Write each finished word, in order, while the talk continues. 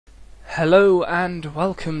Hello and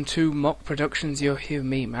welcome to Mok Productions. You're here,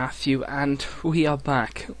 me, Matthew, and we are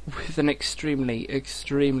back with an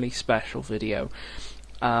extremely special video.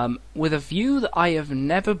 With a view that I have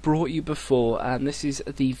never brought you before, and this is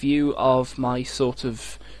the view of my sort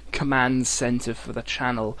of command center for the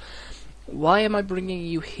channel. Why am I bringing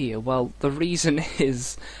you here? Well, the reason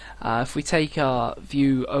is, if we take our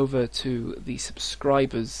view over to the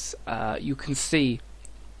subscribers, you can see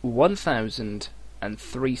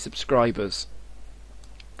 1,003 subscribers.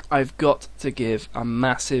 I've got to give a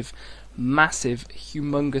massive,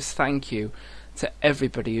 humongous thank you to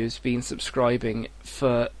everybody who's been subscribing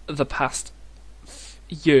for the past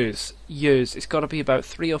years. It's got to be about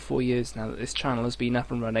 3 or 4 years now that this channel has been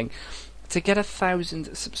up and running. To get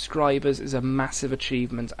 1,000 subscribers is a massive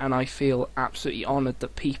achievement, and I feel absolutely honoured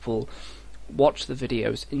that people watch the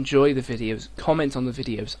videos, enjoy the videos, comment on the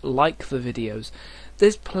videos, like the videos.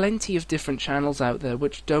 There's plenty of different channels out there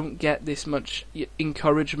which don't get this much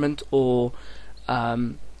encouragement or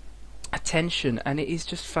attention, and it is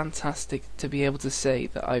just fantastic to be able to say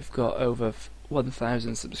that I've got over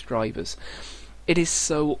 1,000 subscribers. It is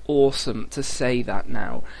so awesome to say that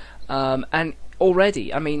now, and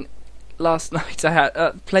already, I mean, last night I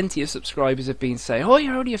had plenty of subscribers have been saying, "Oh,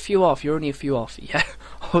 you're only a few off. You're only a few off." Yeah,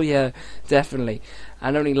 oh yeah, definitely.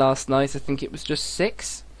 And only last night, I think it was just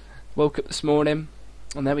 6. Woke up this morning,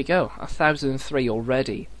 and there we go, 1,003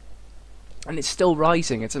 already, and it's still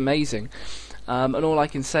rising. It's amazing. And all I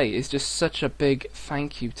can say is just such a big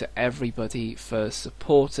thank you to everybody for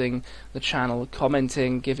supporting the channel,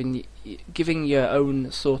 commenting, giving your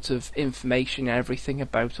own sort of information and everything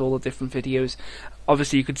about all the different videos.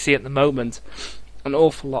 Obviously, you can see at the moment an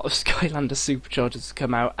awful lot of Skylander Superchargers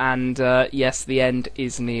come out, and yes, the end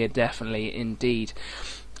is near, definitely, indeed.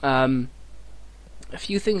 A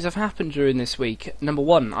few things have happened during this week. Number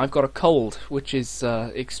one, I've got a cold, which is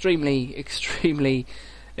extremely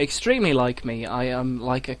like me. I am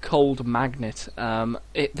like a cold magnet.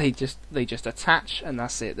 They just attach, and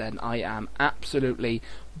that's it. Then I am absolutely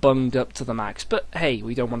bunged up to the max. But hey,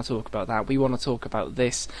 we don't want to talk about that. We want to talk about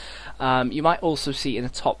this. You might also see in the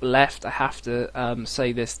top left, I have to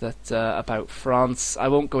say this, that about France. I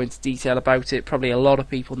won't go into detail about it. Probably a lot of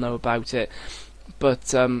people know about it.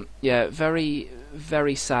 But yeah,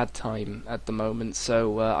 very sad time at the moment.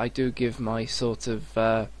 So I do give my sort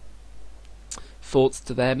of thoughts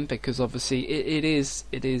to them, because obviously it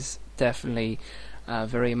is definitely a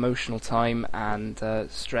very emotional time and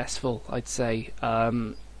stressful, I'd say.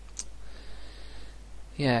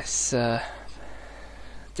 Yes,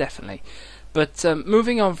 definitely. But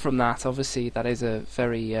moving on from that, obviously that is a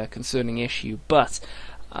very concerning issue, but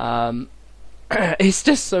it's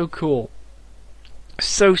just so cool,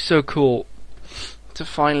 so cool to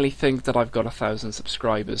finally think that I've got 1,000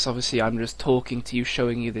 subscribers. Obviously I'm just talking to you,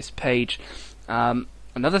 showing you this page.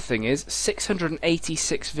 Another thing is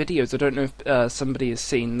 686 videos. I don't know if somebody has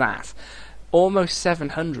seen that. Almost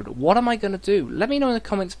 700. What am I going to do? Let me know in the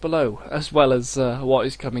comments below, as well as what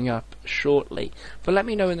is coming up shortly. But let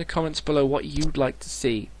me know in the comments below what you'd like to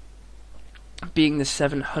see being the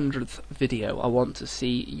 700th video. I want to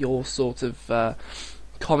see your sort of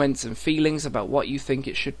comments and feelings about what you think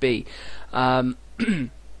it should be.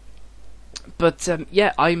 But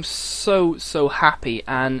yeah, I'm so happy,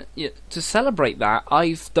 and to celebrate that,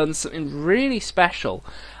 I've done something really special.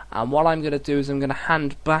 And what I'm going to do is I'm going to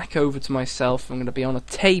hand back over to myself. I'm going to be on a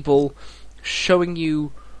table showing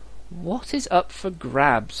you what is up for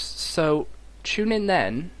grabs. So tune in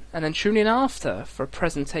then, and then tune in after for a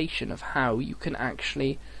presentation of how you can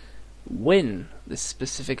actually win this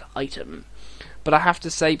specific item. But I have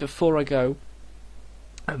to say, before I go,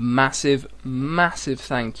 a massive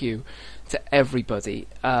thank you to everybody.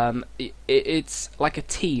 It's like a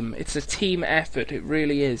team. It's a team effort. It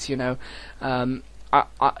really is. You know,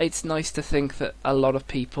 it's nice to think that a lot of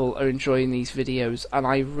people are enjoying these videos, and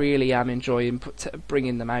I really am enjoying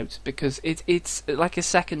bringing them out, because it's like a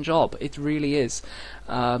second job. It really is.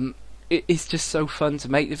 It's just so fun to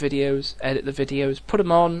make the videos, edit the videos, put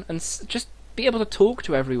them on, and just be able to talk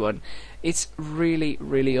to everyone. It's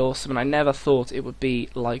really awesome, and I never thought it would be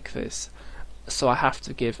like this. So I have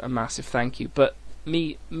to give a massive thank you. But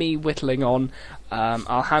me whittling on,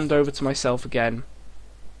 I'll hand over to myself again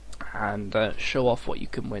and show off what you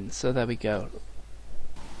can win. So there we go.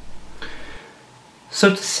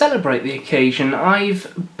 So to celebrate the occasion,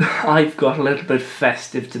 I've got a little bit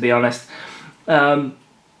festive, to be honest.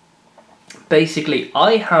 Basically,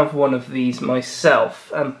 I have one of these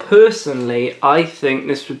myself, and personally I think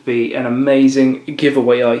this would be an amazing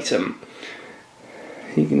giveaway item.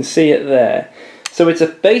 You can see it there. So it's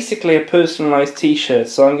basically a personalised T-shirt.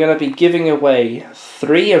 So I'm going to be giving away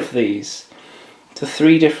 3 of these to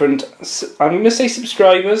 3 different, I'm going to say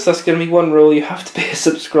subscribers. That's going to be one rule. You have to be a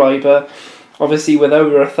subscriber. Obviously, with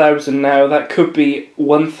over 1,000 now, that could be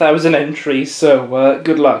 1,000 entries. So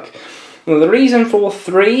good luck. Now, the reason for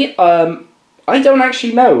 3, I don't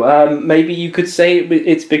actually know. Maybe you could say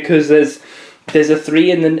it's because there's a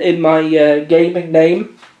 3 in my gaming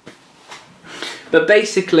name. But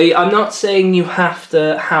basically, I'm not saying you have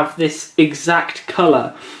to have this exact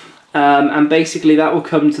colour, and basically that will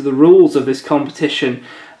come to the rules of this competition.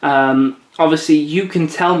 Obviously, you can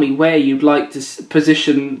tell me where you'd like to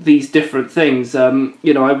position these different things.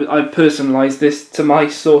 You know, I've personalised this to my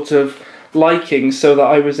sort of liking so that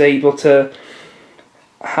I was able to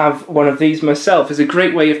have one of these myself. It's a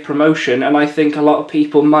great way of promotion, and I think a lot of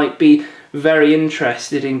people might be very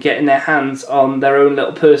interested in getting their hands on their own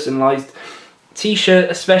little personalised T-shirt,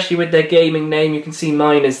 especially with their gaming name. You can see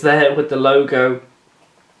mine is there with the logo.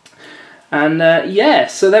 And yeah,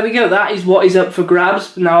 so there we go. That is what is up for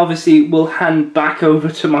grabs. Now obviously we'll hand back over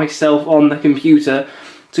to myself on the computer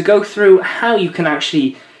to go through how you can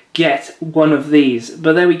actually get one of these.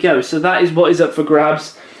 But there we go. So that is what is up for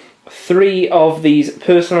grabs. 3 of these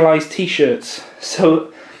personalised T-shirts.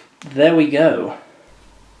 So there we go.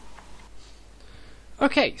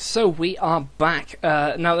 Okay, so we are back.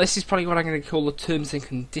 Now this is probably what I'm going to call the terms and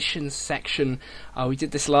conditions section. We did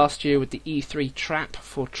this last year with the E3 Trap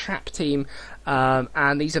for Trap Team,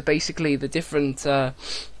 and these are basically the different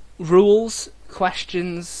rules,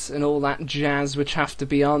 questions, and all that jazz which have to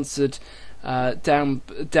be answered down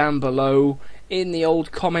below in the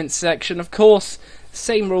old comments section. Of course,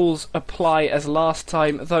 same rules apply as last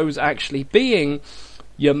time, those actually being: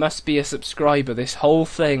 you must be a subscriber. This whole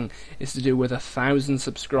thing is to do with 1,000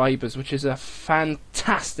 subscribers, which is a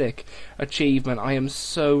fantastic achievement. I am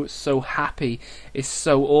so happy. It's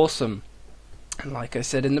so awesome. And like I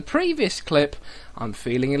said in the previous clip, I'm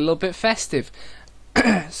feeling a little bit festive.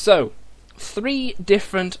 So, 3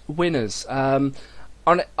 different winners.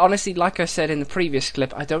 Honestly, like I said in the previous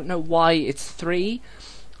clip, I don't know why it's 3,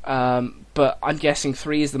 but I'm guessing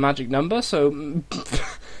 3 is the magic number, so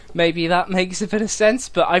maybe that makes a bit of sense,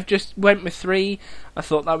 but I've just went with 3. I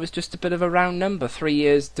thought that was just a bit of a round number. 3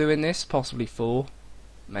 years doing this, possibly 4,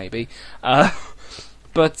 maybe.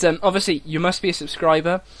 But obviously, you must be a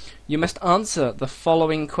subscriber. You must answer the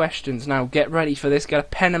following questions. Now, get ready for this. Get a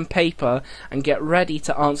pen and paper and get ready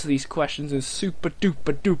to answer these questions in super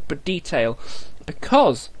duper detail,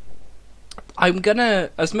 because I'm gonna,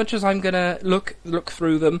 as much as I'm gonna look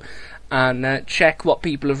through them and check what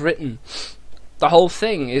people have written, the whole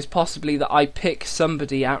thing is possibly that I pick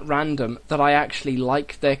somebody at random that I actually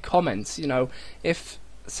like their comments. You know, if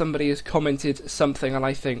somebody has commented something and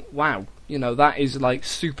I think, wow, you know, that is like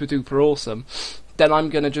super duper awesome, then I'm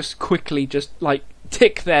gonna just quickly like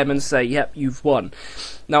tick them and say, yep, you've won.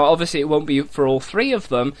 Now obviously it won't be for all 3 of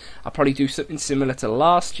them. I'll probably do something similar to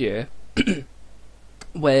last year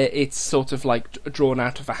where it's sort of like drawn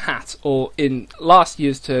out of a hat, or in last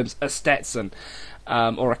year's terms, a Stetson,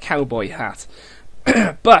 or a cowboy hat.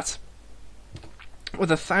 But with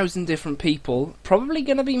 1,000 different people, probably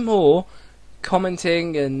going to be more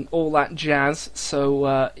commenting and all that jazz.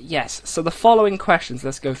 So yes, so the following questions,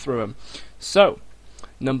 let's go through them. So,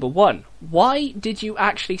 number 1, why did you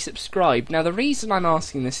actually subscribe? Now the reason I'm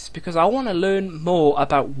asking this is because I want to learn more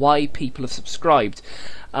about why people have subscribed.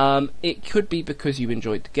 It could be because you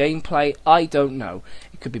enjoyed the gameplay, I don't know.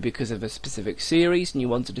 It could be because of a specific series and you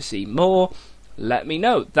wanted to see more. Let me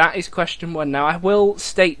know. That is question 1. Now I will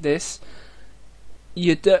state this.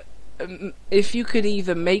 If you could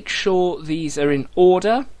either make sure these are in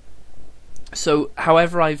order, so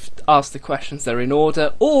however I've asked the questions, they're in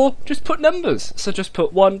order, or just put numbers. So just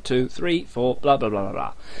put 1, 2, 3, 4, blah blah blah blah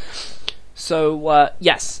blah. So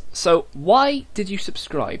yes. So why did you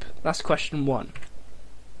subscribe? That's question 1.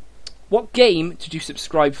 What game did you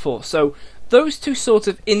subscribe for? So those 2 sort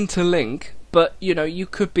of interlink, but you know, you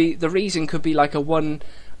could be, the reason could be like a one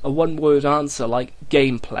word answer, like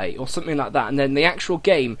gameplay or something like that, and then the actual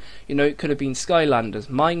game, you know, it could have been Skylanders,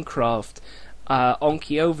 Minecraft,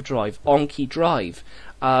 Onky Overdrive, Onky Drive.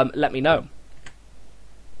 Let me know.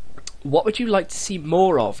 What would you like to see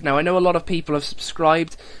more of? Now I know a lot of people have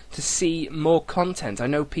subscribed to see more content. I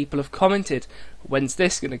know people have commented, when's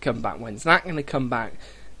this going to come back, when's that going to come back?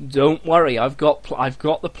 Don't worry, I've got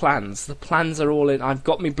the plans. The plans are all in. I've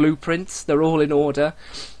got my blueprints. They're all in order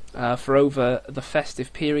for over the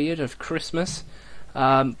festive period of Christmas.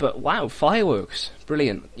 But wow, fireworks,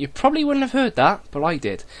 brilliant! You probably wouldn't have heard that, but I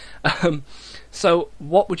did. So,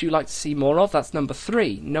 what would you like to see more of? That's number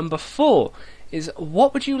 3. Number 4 is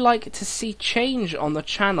what would you like to see change on the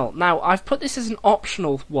channel? Now, I've put this as an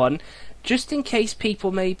optional one, just in case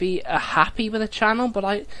people maybe are happy with the channel,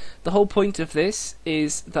 but the whole point of this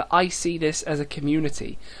is that I see this as a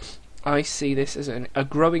community. I see this as a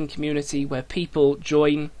growing community where people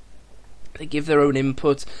join, they give their own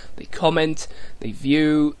input, they comment, they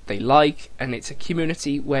view, they like, and it's a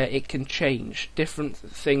community where it can change. Different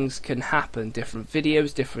things can happen, different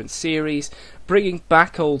videos, different series, bringing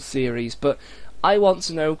back old series. But I want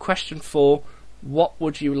to know, question 4, what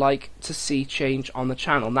would you like to see change on the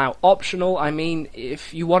channel? Now, optional, I mean,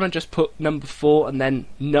 if you want to just put number 4 and then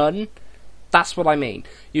none, that's what I mean.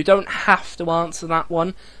 You don't have to answer that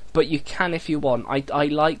one, but you can if you want. I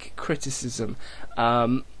like criticism.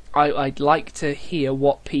 I'd like to hear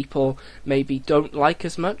what people maybe don't like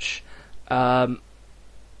as much, and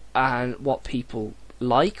what people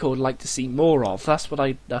like or would like to see more of. That's what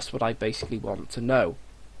I basically want to know.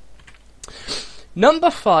 Number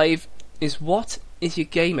 5 is, what is your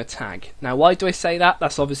gamer tag? Now, why do I say that?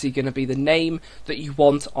 That's obviously going to be the name that you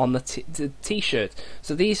want on the t-shirt.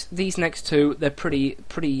 So these next two, they're pretty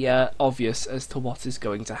obvious as to what is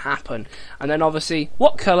going to happen. And then obviously,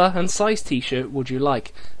 what colour and size t-shirt would you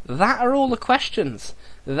like? That are all the questions.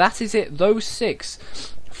 That is it. Those 6.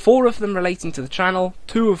 4 of them relating to the channel,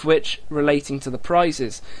 2 of which relating to the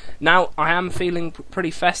prizes. Now, I am feeling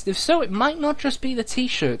pretty festive, so it might not just be the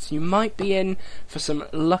t-shirts. You might be in for some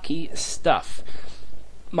lucky stuff.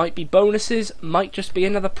 Might be bonuses, might just be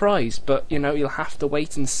another prize, but, you know, you'll have to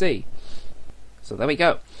wait and see. So there we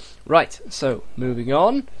go. Right, so, moving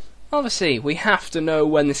on. Obviously, we have to know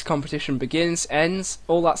when this competition begins, ends,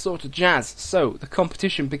 all that sort of jazz. So, the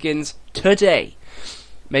competition begins today.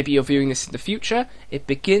 Maybe you're viewing this in the future. It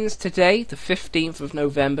begins today, the 15th of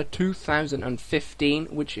November 2015,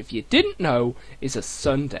 which, if you didn't know, is a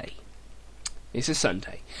Sunday. It's a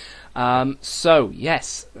Sunday. So,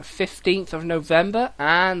 yes, the 15th of November,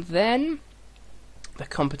 and then the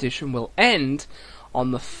competition will end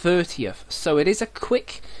on the 30th. So it is a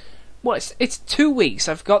quick... Well, it's 2 weeks.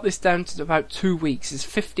 I've got this down to about 2 weeks. It's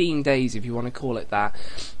 15 days, if you want to call it that.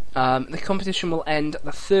 The competition will end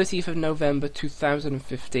the 30th of November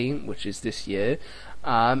 2015, which is this year.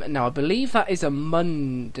 Now, I believe that is a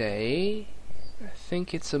Monday. I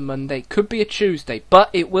think it's a Monday. Could be a Tuesday, but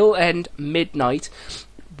it will end midnight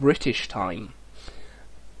British time.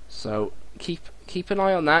 So keep an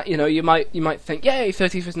eye on that. You know, you might think, yay,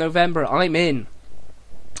 30th of November, I'm in.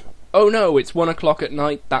 Oh no, it's 1 o'clock at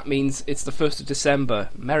night. That means it's the 1st of December.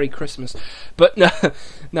 Merry Christmas. But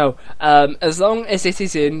no. As long as it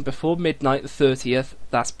is in before midnight, the 30th,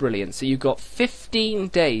 that's brilliant. So you've got 15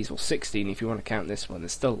 days, or 16 if you want to count this one.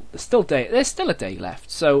 There's still a day left.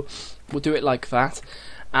 So we'll do it like that.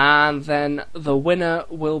 And then the winner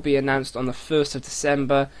will be announced on the 1st of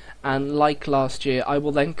December. And like last year, I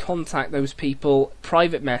will then contact those people,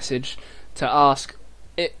 private message, to ask.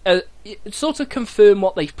 Sort of confirm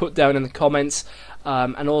what they've put down in the comments,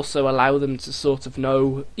 and also allow them to sort of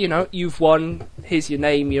know, you know, you've won, here's your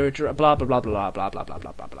name, your address, blah blah blah blah blah blah blah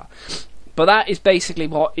blah blah blah. But that is basically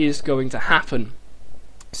what is going to happen.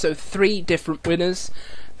 So 3 different winners.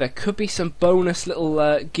 There could be some bonus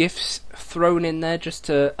little gifts thrown in there just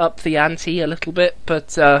to up the ante a little bit,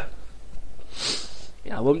 but yeah,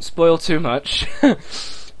 I won't spoil too much.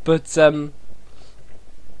 But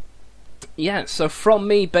yeah, so from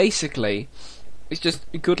me, basically, it's just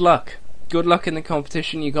good luck. Good luck in the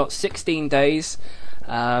competition. You got 16 days,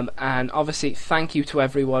 and obviously thank you to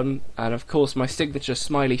everyone, and of course my signature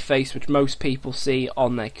smiley face, which most people see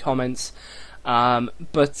on their comments.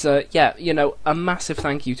 But yeah, you know, a massive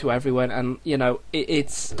thank you to everyone, and you know,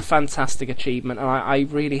 it's a fantastic achievement, and I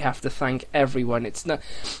really have to thank everyone. It's not...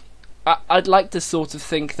 I'd like to sort of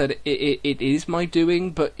think that it is my doing,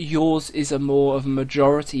 but yours is a more of a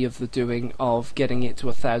majority of the doing of getting it to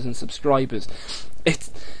 1,000 subscribers.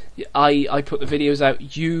 I put the videos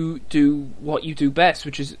out. You do what you do best,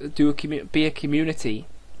 which is be a community,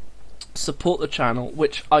 support the channel,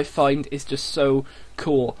 which I find is just so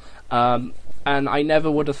cool. And I never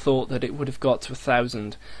would have thought that it would have got to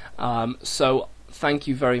 1,000. So thank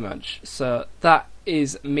you very much. So that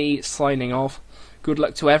is me signing off. Good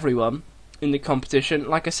luck to everyone in the competition.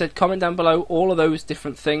 Like I said, comment down below all of those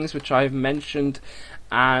different things which I've mentioned,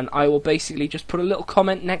 and I will basically just put a little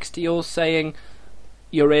comment next to yours saying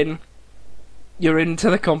you're into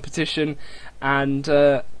the competition, and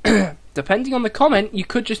depending on the comment, you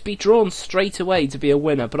could just be drawn straight away to be a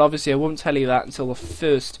winner, but obviously I won't tell you that until the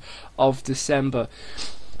 1st of December.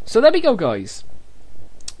 So there we go, guys.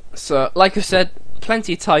 So like I said,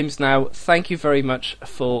 plenty of times now. Thank you very much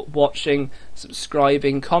for watching,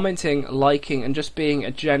 subscribing, commenting, liking, and just being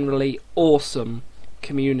a generally awesome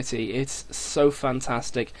community. It's so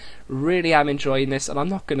fantastic. Really am enjoying this, and I'm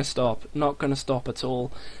not going to stop. Not going to stop at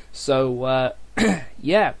all. So,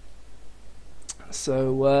 yeah.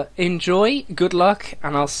 So, enjoy, good luck,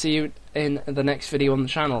 and I'll see you in the next video on the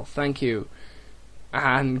channel. Thank you,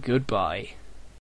 and goodbye.